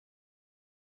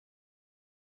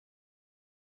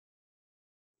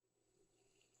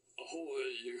Ahoy,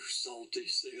 you salty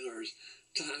sailors.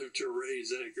 Time to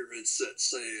raise anchor and set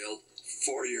sail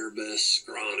for your best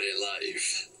scrawny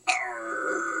life.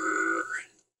 Arr!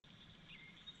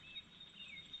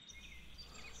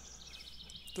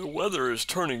 The weather is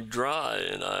turning dry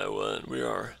in Iowa, and we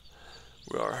are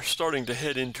starting to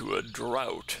head into a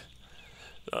drought.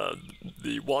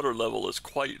 The water level is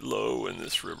quite low in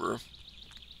this river.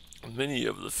 Many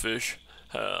of the fish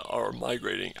are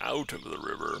migrating out of the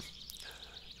river,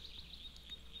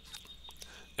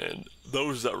 and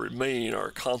those that remain are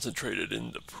concentrated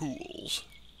in the pools.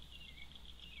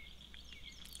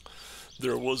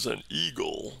 There was an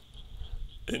eagle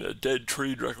in a dead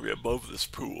tree directly above this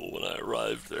pool when I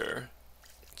arrived there,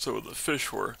 so the fish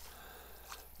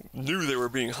knew they were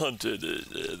being hunted.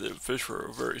 The fish were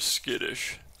very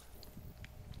skittish.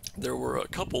 There were a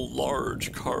couple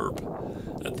large carp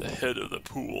at the head of the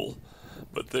pool,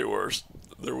 but there was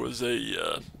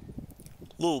a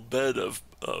little bed of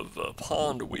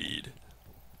pondweed,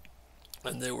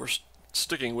 and they were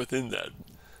sticking within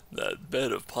that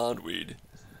bed of pondweed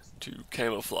to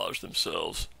camouflage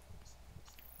themselves,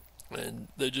 and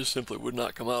they just simply would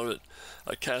not come out of it.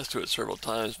 I cast to it several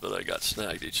times, but I got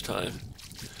snagged each time.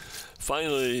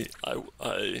 Finally,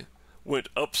 I went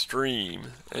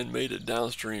upstream and made a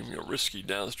downstream, risky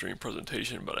downstream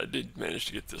presentation, but I did manage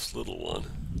to get this little one.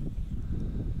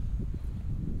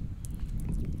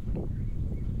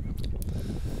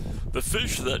 The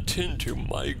fish that tend to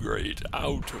migrate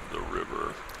out of the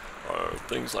river are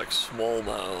things like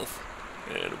smallmouth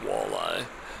and walleye.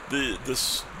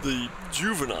 The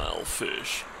juvenile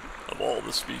fish of all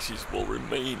the species will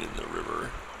remain in the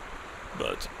river,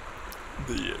 but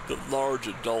the large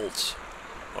adults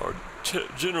are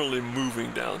generally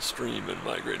moving downstream and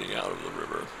migrating out of the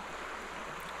river.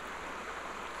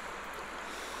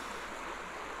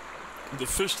 The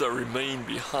fish that remain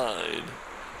behind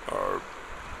are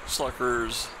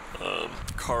suckers,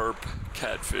 carp,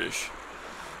 catfish,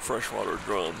 freshwater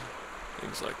drum,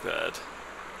 things like that.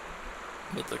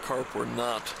 But the carp were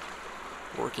not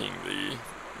working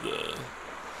the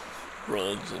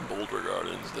runs and boulder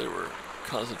gardens. They were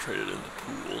concentrated in the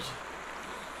pools.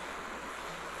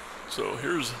 So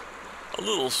here's a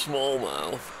little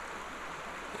smallmouth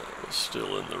that was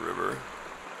still in the river.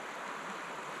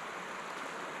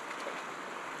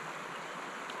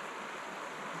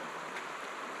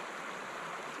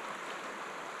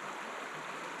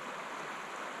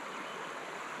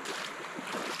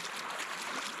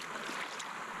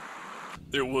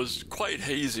 It was quite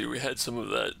hazy. We had some of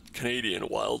that Canadian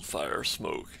wildfire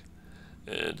smoke,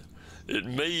 and it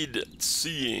made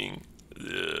seeing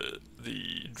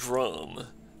the drum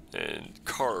and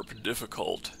carp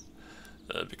difficult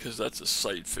because that's a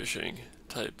sight fishing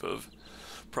type of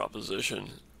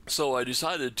proposition. So I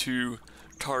decided to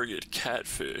target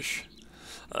catfish.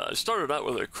 I started out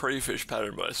with a crayfish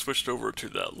pattern, but I switched over to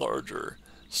that larger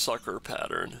sucker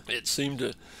pattern. It seemed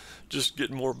to just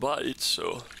get more bites,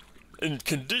 so in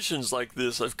conditions like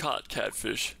this, I've caught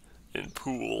catfish in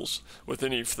pools with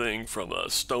anything from a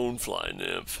stonefly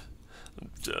nymph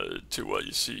to what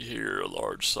you see here, a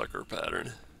large sucker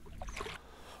pattern.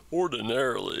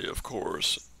 Ordinarily, of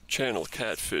course, channel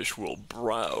catfish will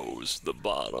browse the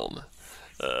bottom,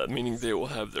 meaning they will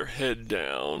have their head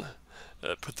down,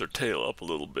 put their tail up a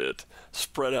little bit,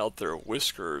 spread out their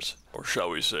whiskers, or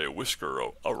shall we say whisker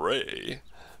array,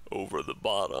 over the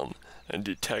bottom, and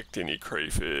detect any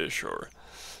crayfish or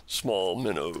small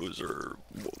minnows or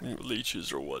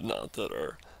leeches or whatnot that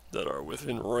are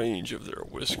within range of their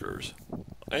whiskers.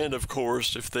 And of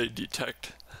course, if they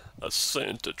detect a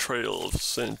scent, a trail of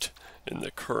scent in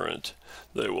the current,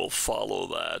 they will follow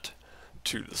that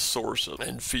to the source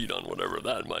and feed on whatever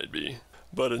that might be.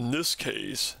 But in this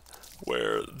case,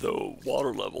 where the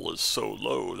water level is so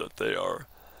low that they are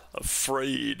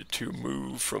afraid to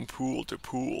move from pool to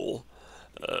pool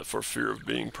for fear of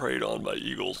being preyed on by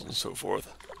eagles and so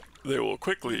forth, they will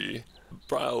quickly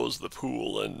browse the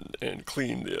pool and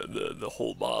clean the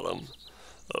whole bottom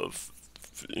of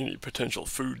any potential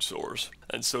food source.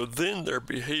 And so then their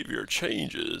behavior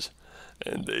changes,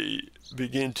 and they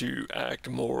begin to act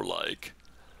more like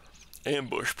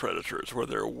ambush predators, where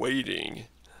they're waiting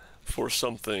for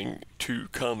something to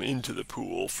come into the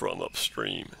pool from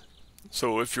upstream.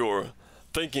 So if you're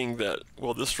thinking that,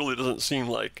 well, this really doesn't seem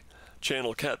like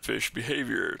channel catfish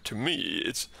behavior to me,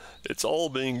 it's all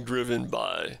being driven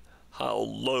by how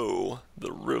low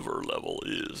the river level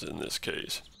is in this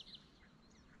case.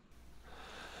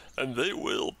 And they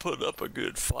will put up a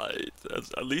good fight,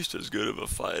 at least as good of a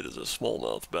fight as a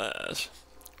smallmouth bass.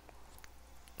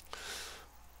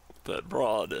 that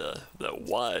broad, that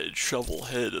wide shovel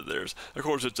head of theirs. Of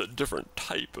course, it's a different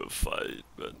type of fight,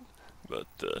 but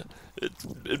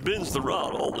it bends the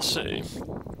rod all the same.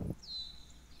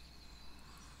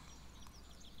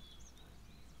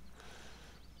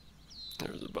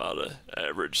 There's about an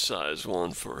average size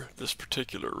one for this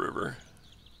particular river.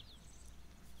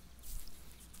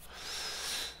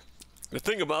 The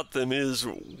thing about them is,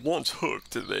 once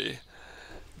hooked,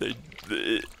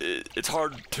 it's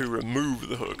hard to remove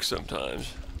the hook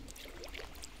sometimes.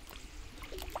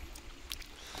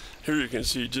 Here you can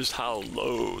see just how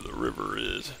low the river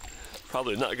is.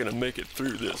 Probably not going to make it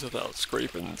through this without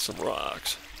scraping some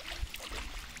rocks.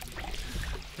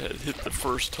 It hit the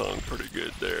first tongue pretty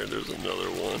good there. There's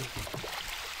another one.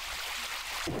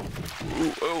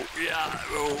 Ooh, oh, yeah.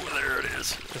 Oh, there it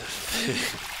is.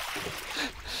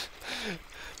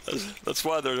 That's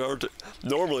why there aren't.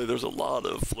 Normally, there's a lot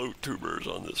of float tubers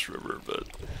on this river, but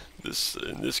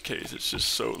in this case, it's just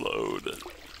so low that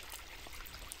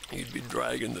you'd be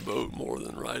dragging the boat more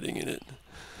than riding in it.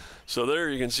 So there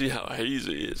you can see how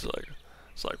hazy it's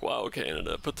like, wow,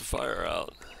 Canada, put the fire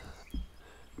out.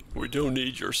 We don't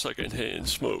need your secondhand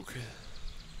smoke.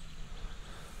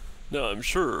 Now, I'm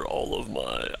sure all of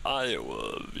my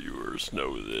Iowa viewers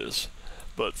know this,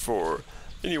 but for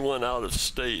anyone out of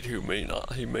state who may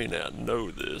not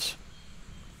know this,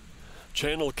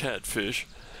 channel catfish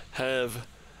have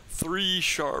 3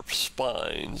 sharp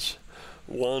spines,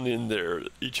 one in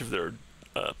each of their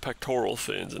pectoral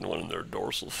fins and one in their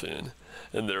dorsal fin,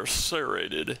 and they're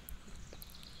serrated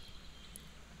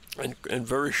and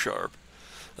very sharp.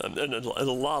 And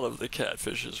a lot of the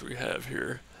catfishes we have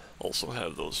here also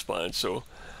have those spines. So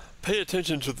pay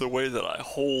attention to the way that I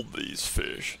hold these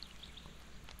fish.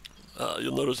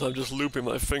 You'll notice I'm just looping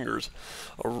my fingers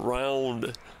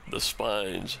around the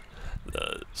spines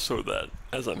so that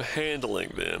as I'm handling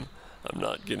them, I'm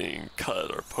not getting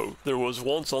cut or poked. There was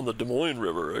once on the Des Moines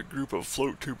River a group of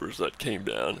float tubers that came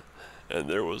down, and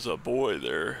there was a boy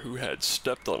there who had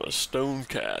stepped on a stone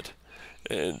cat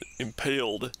and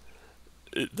impaled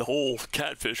it. The whole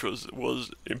catfish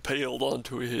was impaled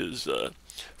onto his the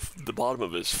bottom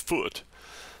of his foot,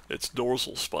 its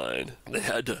dorsal spine. They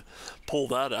had to pull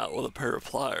that out with a pair of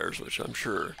pliers, which I'm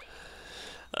sure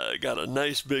got a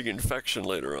nice big infection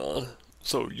later on.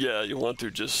 So yeah, you want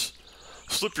to just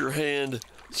slip your hand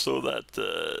so that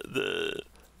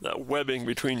that webbing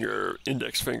between your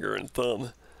index finger and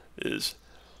thumb is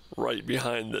right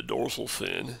behind the dorsal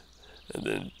fin, and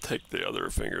then take the other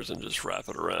fingers and just wrap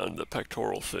it around the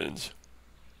pectoral fins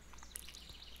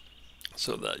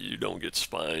so that you don't get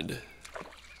spined.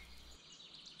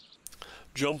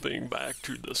 Jumping back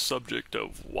to the subject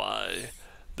of why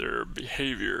their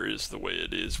behavior is the way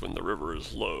it is when the river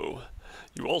is low,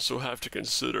 you also have to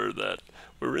consider that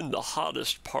we're in the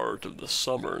hottest part of the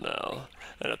summer now,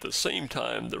 and at the same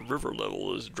time the river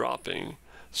level is dropping,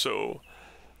 so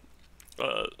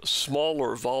a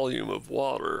smaller volume of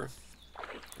water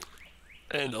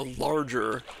and a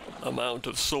larger amount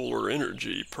of solar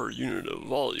energy per unit of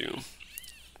volume.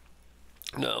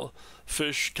 Now,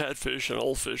 fish, catfish, and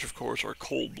all fish, of course, are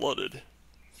cold-blooded.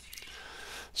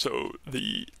 So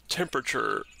the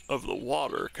temperature of the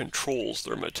water controls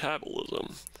their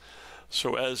metabolism.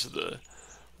 So as the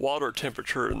water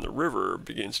temperature in the river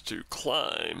begins to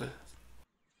climb,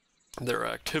 their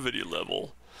activity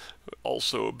level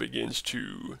also begins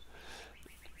to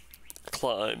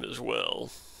climb as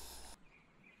well.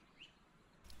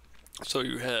 So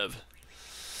you have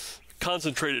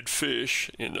concentrated fish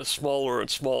in a smaller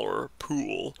and smaller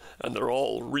pool, and they're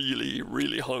all really,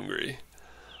 really hungry.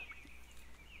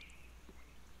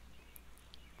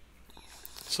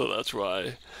 So that's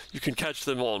why you can catch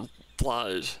them on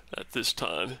flies at this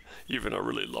time, even a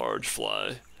really large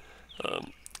fly,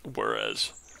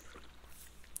 whereas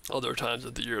other times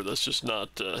of the year that's just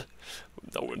not, that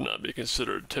would not be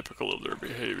considered typical of their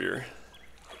behavior.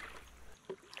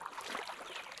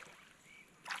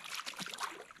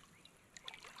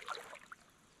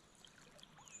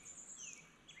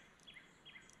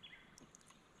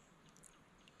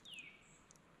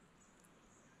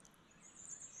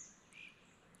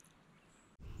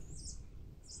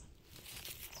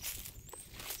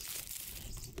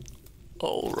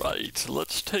 Alright,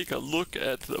 let's take a look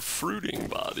at the fruiting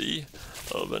body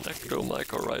of an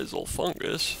ectomycorrhizal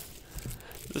fungus.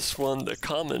 This one, the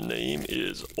common name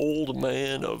is Old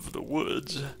Man of the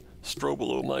Woods,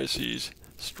 Strobilomyces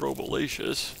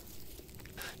strobalaceus.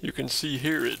 You can see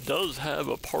here it does have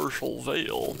a partial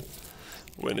veil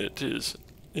when it is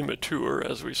immature,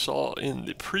 as we saw in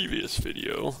the previous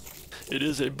video. It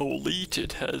is a bolete.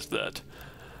 It has that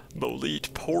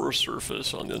bolete pore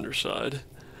surface on the underside.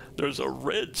 there's a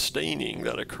red staining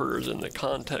that occurs in the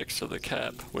context of the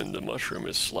cap when the mushroom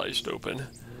is sliced open.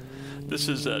 This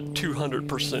is at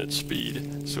 200%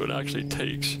 speed, so it actually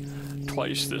takes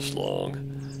twice this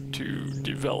long to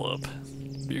develop.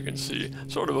 You can see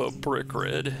sort of a brick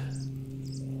red.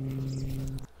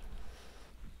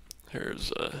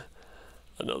 Here's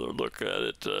another look at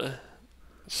it.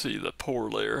 See the pore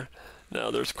layer.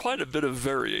 Now there's quite a bit of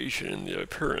variation in the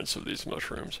appearance of these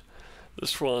mushrooms.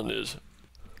 This one is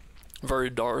very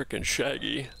dark and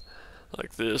shaggy,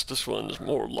 like this. This one's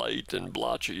more light and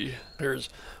blotchy. Here's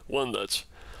one that's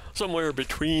somewhere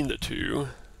between the two.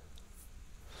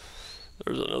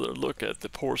 There's another look at the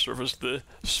pore surface. The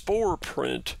spore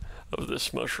print of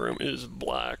this mushroom is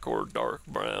black or dark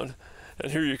brown,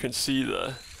 and here you can see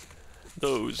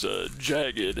those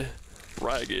jagged,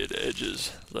 ragged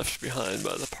edges left behind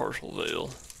by the partial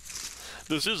veil.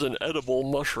 This is an edible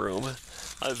mushroom.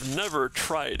 I've never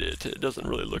tried it. It doesn't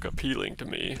really look appealing to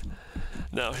me.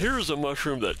 Now here's a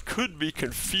mushroom that could be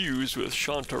confused with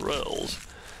chanterelles.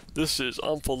 This is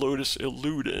Amphilotus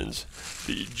illudens,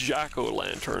 the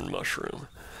jack-o'-lantern mushroom.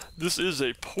 This is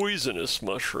a poisonous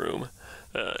mushroom,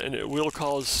 and it will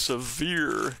cause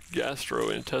severe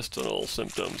gastrointestinal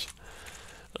symptoms,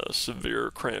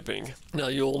 severe cramping. Now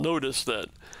you'll notice that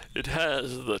it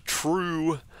has the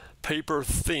true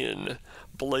paper-thin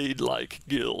blade-like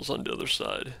gills on the other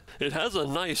side. It has a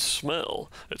nice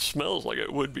smell. It smells like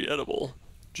it would be edible.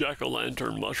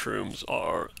 Jack-o'-lantern mushrooms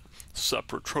are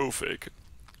saprotrophic,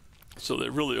 so they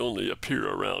really only appear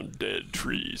around dead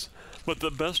trees. But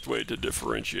the best way to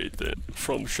differentiate them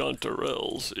from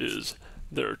chanterelles is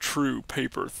their true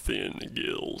paper-thin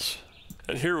gills.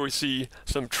 And here we see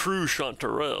some true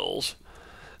chanterelles,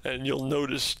 and you'll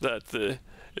notice that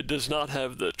it does not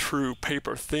have the true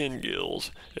paper-thin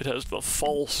gills. It has the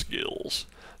false gills,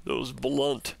 those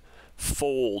blunt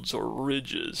folds or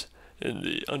ridges in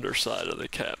the underside of the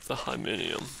cap, the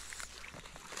hymenium.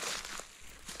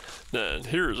 And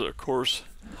here's, of course,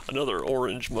 another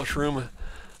orange mushroom,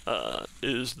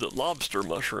 is the lobster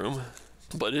mushroom,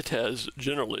 but it has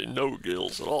generally no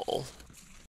gills at all.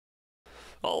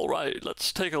 All right,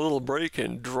 let's take a little break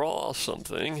and draw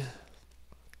something.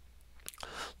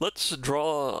 Let's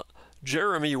draw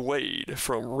Jeremy Wade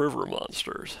from River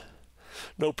Monsters.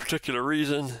 No particular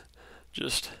reason,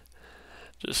 just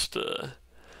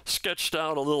sketched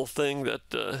out a little thing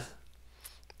that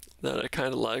I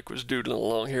kind of like, was doodling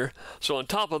along here. So on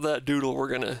top of that doodle, we're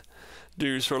gonna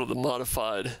do sort of the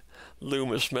modified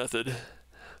Loomis method.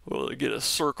 We'll get a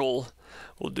circle,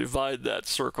 we'll divide that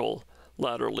circle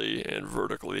laterally and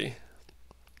vertically.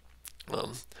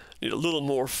 Need a little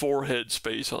more forehead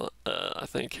space on, I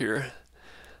think here.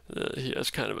 He has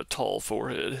kind of a tall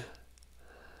forehead.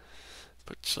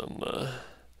 Put some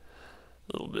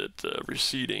little bit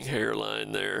receding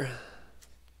hairline there.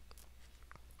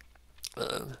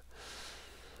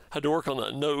 Had to work on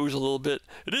that nose a little bit.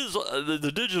 It is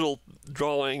the digital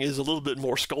drawing is a little bit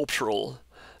more sculptural.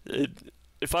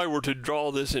 If I were to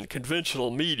draw this in conventional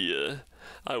media,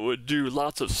 I would do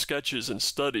lots of sketches and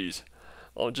studies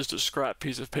on just a scrap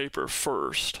piece of paper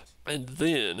first, and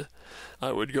then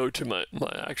I would go to my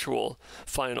actual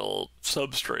final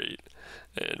substrate.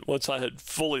 And once I had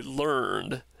fully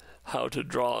learned how to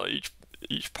draw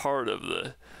each part of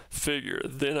the figure,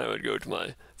 then I would go to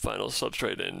my final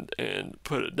substrate and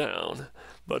put it down.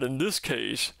 But in this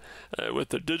case, with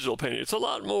the digital painting, it's a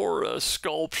lot more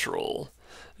sculptural.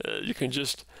 You can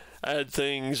just add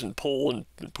things and pull and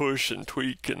push and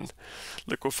tweak and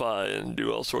liquefy and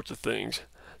do all sorts of things.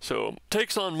 So it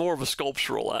takes on more of a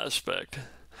sculptural aspect.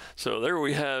 So there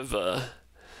we have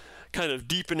kind of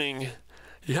deepening.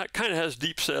 He kind of has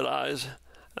deep set eyes,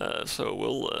 so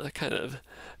we'll kind of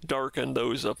darken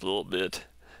those up a little bit,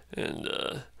 and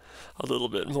a little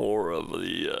bit more of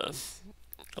the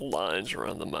lines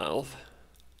around the mouth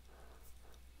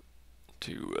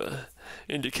to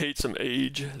indicate some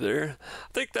age there.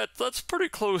 I think that's pretty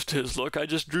close to his look. I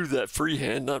just drew that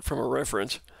freehand, not from a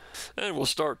reference. And we'll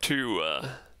start to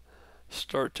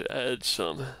add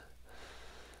some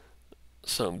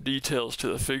details to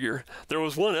the figure. There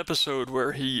was one episode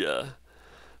where he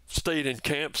stayed in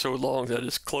camp so long that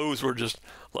his clothes were just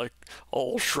like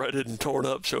all shredded and torn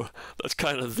up. So that's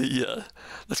kind of the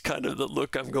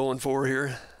look I'm going for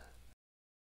here.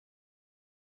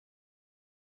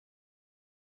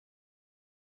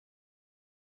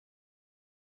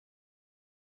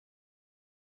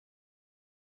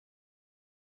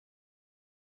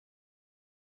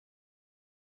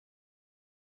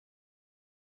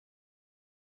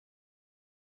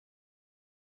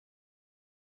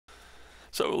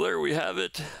 So there we have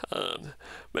it.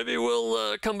 Maybe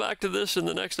we'll come back to this in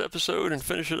the next episode and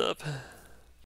finish it up.